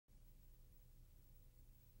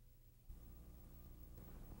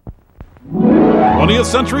20th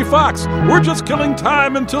Century Fox. We're just killing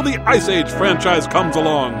time until the Ice Age franchise comes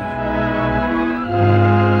along.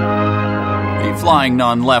 The flying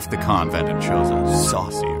nun left the convent and chose a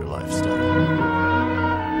saucier lifestyle.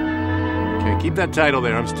 Okay, keep that title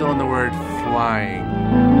there. I'm still on the word flying.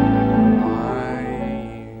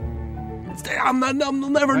 I'll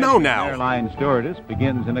never know now. Airline stewardess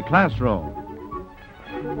begins in a classroom.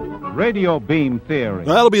 Radio beam theory.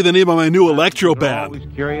 That'll be the name of my new electro band. Always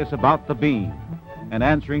curious about the beam, and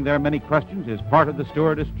answering their many questions is part of the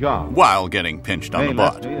stewardess job. While getting pinched on the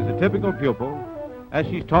butt. Leslie is a typical pupil, as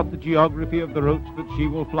she's taught the geography of the routes that she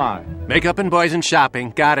will fly. Makeup and boys and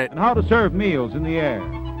shopping. Got it. And how to serve meals in the air.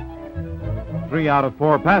 3 out of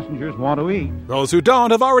 4 passengers want to eat. Those who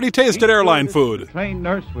don't have already tasted airline food. A trained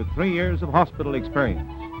nurse with 3 years of hospital experience.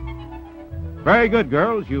 Very good,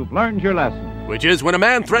 girls. You've learned your lesson. Which is, when a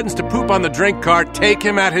man threatens to poop on the drink cart, take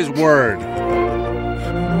him at his word.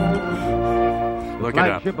 Look it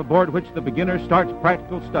up. Flagship aboard which the beginner starts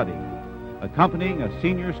practical study, accompanying a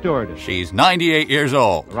senior stewardess. She's 98 years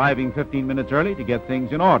old. Arriving 15 minutes early to get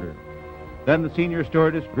things in order. Then the senior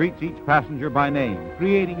stewardess greets each passenger by name,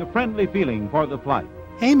 creating a friendly feeling for the flight.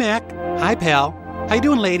 Hey, Mac. Hi, pal. How you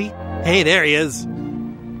doing, lady? Hey, there he is.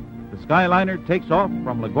 The Skyliner takes off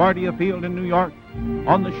from LaGuardia Field in New York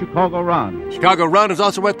on the Chicago Run. Chicago Run is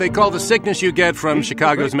also what they call the sickness you get from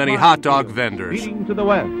Chicago's many hot dog vendors. Speeding to the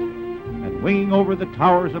west and winging over the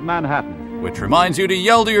towers of Manhattan. Which reminds you to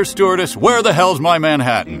yell to your stewardess, where the hell's my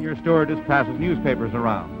Manhattan? Senior stewardess passes newspapers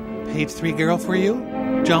around. Page 3 girl for you?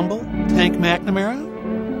 Jumble? Tank McNamara?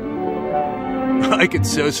 I could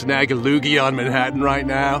so snag a loogie on Manhattan right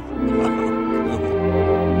now.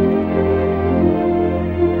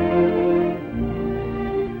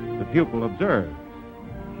 The pupil observes.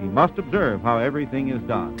 She must observe how everything is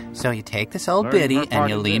done. So you take this old biddy and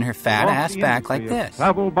you lean her fat ass back like this.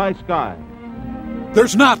 Travel by sky.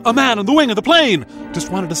 There's not a man in the wing of the plane!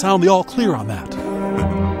 Just wanted to sound the all clear on that.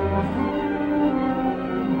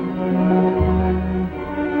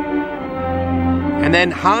 And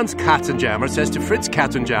then Hans Katzenjammer says to Fritz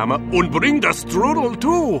Katzenjammer, "Und bring das Strudel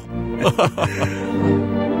too."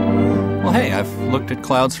 Well, hey, I've looked at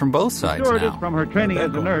clouds from both sides Stewardess, now. from her training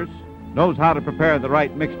as a nurse, knows how to prepare the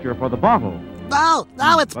right mixture for the bottle.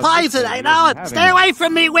 No, it's poison. I know it. Stay away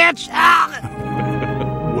from me, witch. Ah!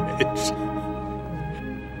 Which?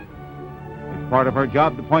 It's part of her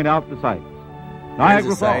job to point out the sights.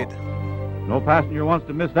 Niagara Falls. No passenger wants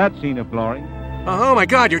to miss that scene of glory. Oh my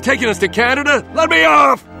God, you're taking us to Canada? Let me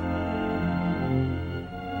off!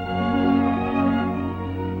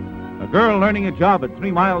 A girl learning a job at 3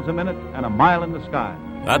 miles a minute and a mile in the sky.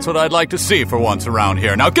 That's what I'd like to see for once around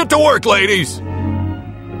here. Now get to work, ladies!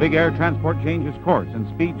 The big air transport changes course and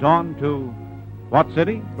speeds on to what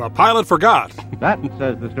city? The pilot forgot. That,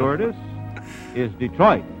 says the stewardess, is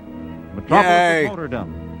Detroit, metropolis of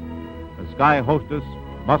motordom. The sky hostess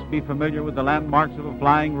must be familiar with the landmarks of a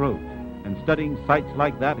flying route, and studying sights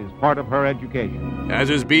like that is part of her education.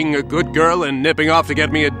 As is being a good girl and nipping off to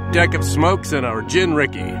get me a deck of smokes and a gin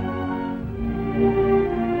Ricky.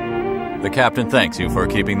 The captain thanks you for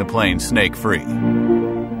keeping the plane snake-free.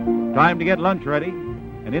 Time to get lunch ready,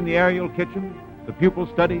 and in the aerial kitchen, the pupil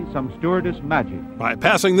studies some stewardess magic. By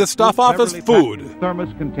passing this stuff off as food.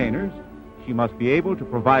 Thermos containers, she must be able to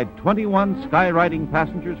provide 21 skyriding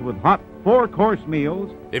passengers with hot 4-course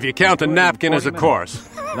meals. If you count a napkin as a course.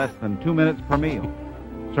 Less than 2 minutes per meal.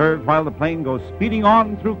 Served while the plane goes speeding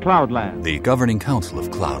on through Cloudland. The Governing Council of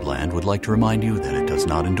Cloudland would like to remind you that it does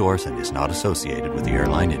not endorse and is not associated with the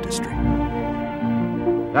airline industry.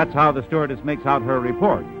 That's how the stewardess makes out her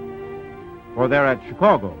report. For they're at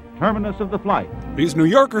Chicago, terminus of the flight. These New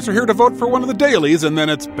Yorkers are here to vote for one of the dailies, and then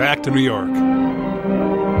it's back to New York.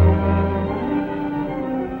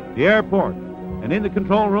 The airport, and in the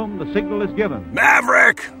control room, the signal is given.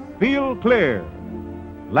 Maverick! Field clear.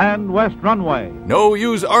 Land west runway. No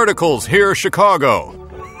use articles here, Chicago.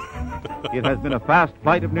 It has been a fast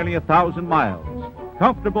flight of nearly 1,000 miles.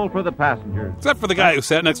 Comfortable for the passengers. Except for the guy who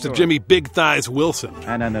sat next to Jimmy Big Thighs Wilson.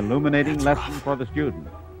 And an illuminating lesson for the student.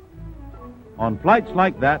 On flights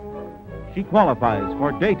like that, she qualifies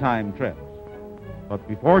for daytime trips. But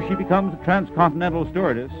before she becomes a transcontinental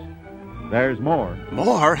stewardess, there's more.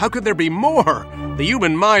 More? How could there be more? The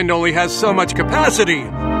human mind only has so much capacity.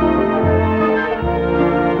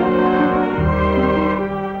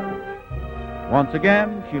 Once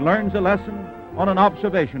again, she learns a lesson on an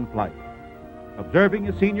observation flight, observing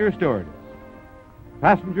a senior stewardess.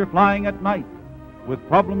 Passenger flying at night, with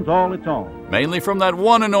problems all its own. Mainly from that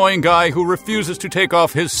one annoying guy who refuses to take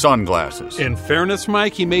off his sunglasses. In fairness,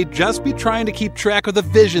 Mike, he may just be trying to keep track of the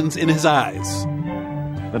visions in his eyes.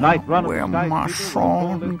 The night run of Where the my Sky Sleeper will soul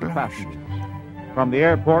fold into goes. passengers. From the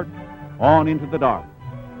airport on into the dark.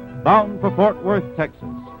 Bound for Fort Worth, Texas.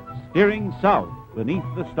 Steering south beneath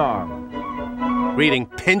the stars. Reading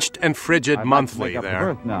Pinched and Frigid I'd Monthly like to make there.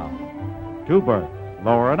 up the berth now. 2 berths,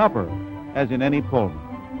 lower and upper, as in any Pullman.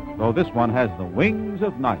 Though this one has the wings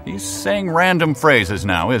of night. He's saying random phrases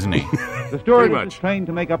now, isn't he? The stewardess much. is trained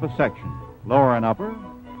to make up a section, lower and upper,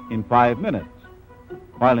 in 5 minutes.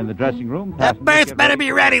 While in the dressing room, That passengers berth get better ready.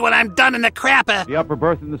 be ready when I'm done in the crapper. The upper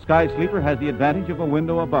berth in the Sky Sleeper has the advantage of a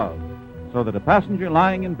window above, so that a passenger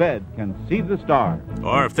lying in bed can see the stars.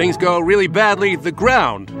 Or if things go really badly, the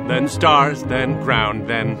ground. Then stars, then ground,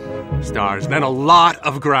 then stars, then a lot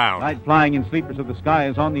of ground. Night flying in sleepers of the sky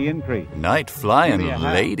is on the increase. Night flying Nearly a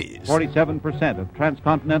half, ladies. 47% of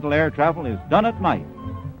transcontinental air travel is done at night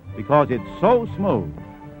because it's so smooth.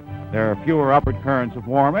 There are fewer upward currents of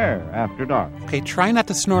warm air after dark. Okay, try not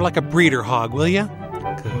to snore like a breeder hog, will you?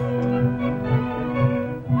 Good.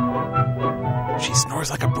 She snores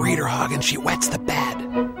like a breeder hog and she wets the bed.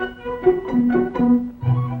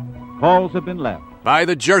 Calls have been left. By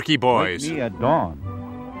the Jerky Wake Boys. me at dawn.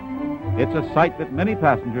 It's a sight that many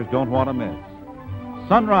passengers don't want to miss.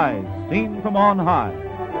 Sunrise seen from on high.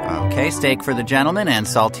 Okay, steak for the gentleman and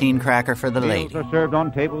saltine cracker for the Meals lady. are served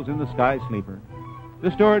on tables in the Sky Sleeper. The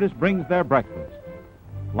stewardess brings their breakfast,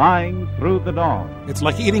 flying through the dawn. It's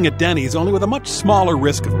like eating at Denny's, only with a much smaller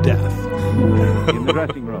risk of death. In the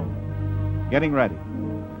dressing room, getting ready.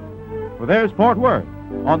 For there's Fort Worth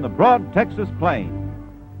on the broad Texas plain.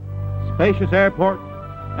 Spacious airport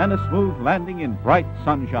and a smooth landing in bright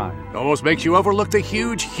sunshine. Almost makes you overlook the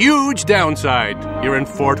huge, huge downside here in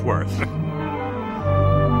Fort Worth.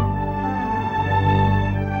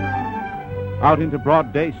 Out into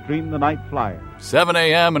broad day stream the night flyer. 7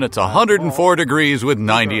 a.m. and it's 104 degrees with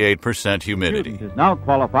 98% humidity. Student is now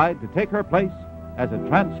qualified to take her place as a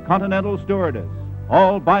transcontinental stewardess,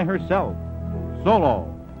 all by herself, solo.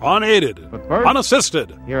 Unaided, But first,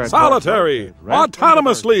 unassisted, here at solitary, Fort Worth,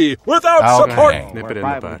 autonomously, without Okay. support. Nip where it in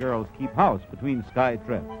 5 the of the bud. girls keep house between sky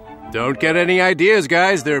trips. Don't get any ideas,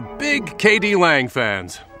 guys. They're big K.D. Lang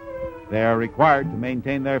fans. They are required to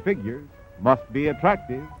maintain their figures, must be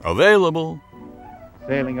attractive. Available.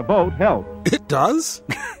 Sailing a boat helps. It does?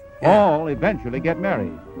 All eventually get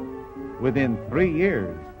married within 3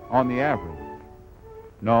 years on the average.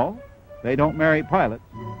 No, they don't marry pilots.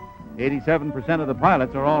 87% of the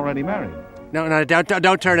pilots are already married. No,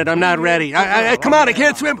 don't turn it. I'm not ready. Come on, I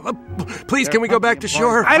can't swim. Please, can we go back to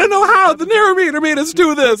shore? I don't know how the narrator made us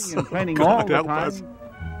do this. And training God all the help time us.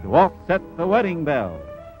 to offset the wedding bells.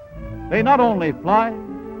 They not only fly,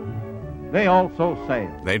 they also sail.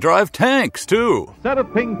 They drive tanks, too. Set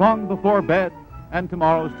of ping pong before bed and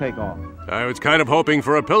tomorrow's takeoff. I was kind of hoping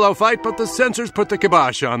for a pillow fight, but the censors put the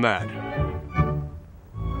kibosh on that.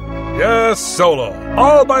 Yes, solo,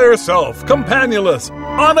 all by herself, companionless,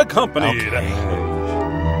 unaccompanied.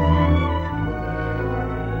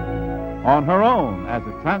 On her own as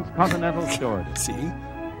a transcontinental stewardess, See?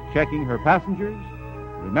 checking her passengers,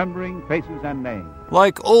 remembering faces and names.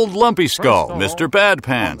 Like Old Lumpy Skull, Mr. Bad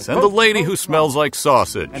Pants, and the lady who smells like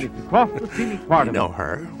sausage. And it's across the scenic part of know it,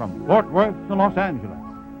 her. from Fort Worth to Los Angeles.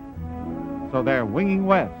 So they're winging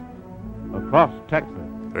west, across Texas.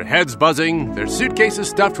 Their heads buzzing, their suitcases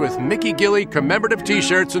stuffed with Mickey Gilley commemorative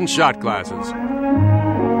T-shirts and shot glasses.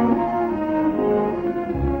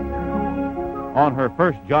 On her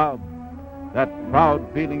first job, that proud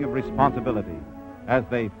feeling of responsibility as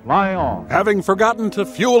they fly on. Having forgotten to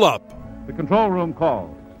fuel up. The control room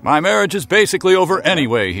calls. My marriage is basically over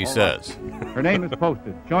anyway, he says. Her name is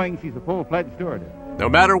posted, showing she's a full-fledged stewardess. No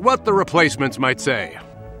matter what the replacements might say.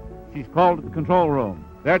 She's called to the control room,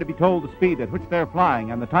 there to be told the speed at which they're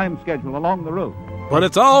flying and the time schedule along the route. But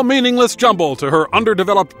it's all meaningless jumble to her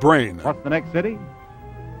underdeveloped brain. What's the next city?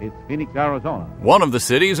 It's Phoenix, Arizona. One of the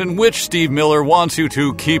cities in which Steve Miller wants you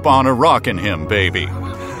to keep on a-rockin' him, baby.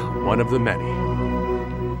 One of the many.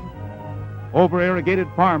 Over-irrigated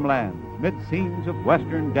farmlands, mid-scenes of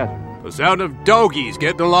western desert. The sound of doggies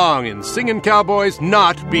getting along and singing cowboys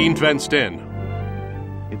not being fenced in.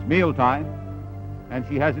 It's mealtime, and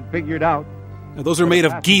she has it figured out. And those are made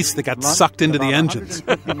of geese that got sucked into the About engines.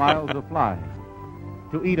 150 miles of flying.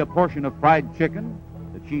 To eat a portion of fried chicken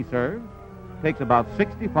that she serves takes about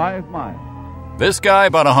 65 miles. This guy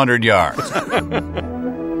about 100 yards.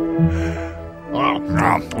 More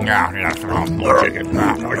chicken.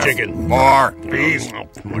 More chicken. More. Please.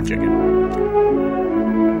 More chicken.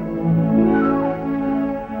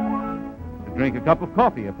 To drink a cup of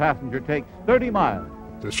coffee, a passenger takes 30 miles.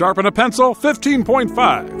 To sharpen a pencil,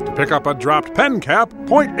 15.5. To pick up a dropped pen cap,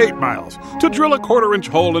 0.8 miles. To drill a quarter-inch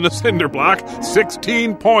hole in a cinder block,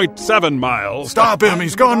 16.7 miles. Stop him!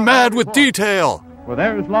 He's gone mad with detail! Well,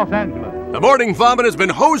 there's Los Angeles. The morning vomit has been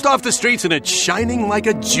hosed off the streets and it's shining like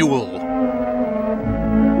a jewel.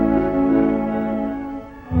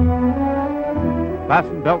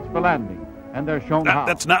 Fasten belts for landing. And they're shown how.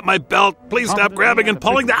 That's not my belt. Please stop grabbing and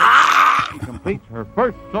pulling the... She completes her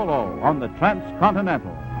first solo on the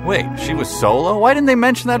Transcontinental. Wait, she was solo? Why didn't they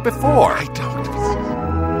mention that before? I don't...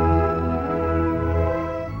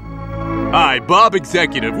 Hi, Bob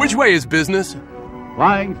Executive. Which way is business?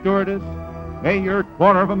 Flying stewardess, may your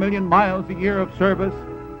 250,000 miles a year of service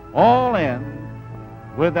all end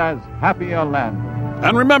with as happy a landing.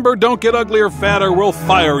 And remember, don't get ugly or fat or we'll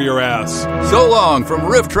fire your ass. So long from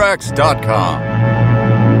RiffTrax.com.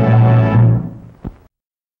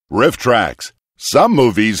 RiffTrax. Some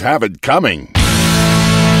movies have it coming.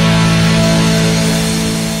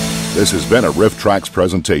 This has been a RiffTrax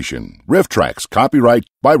presentation. RiffTrax, copyright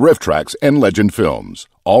by RiffTrax and Legend Films.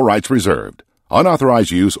 All rights reserved.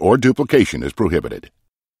 Unauthorized use or duplication is prohibited.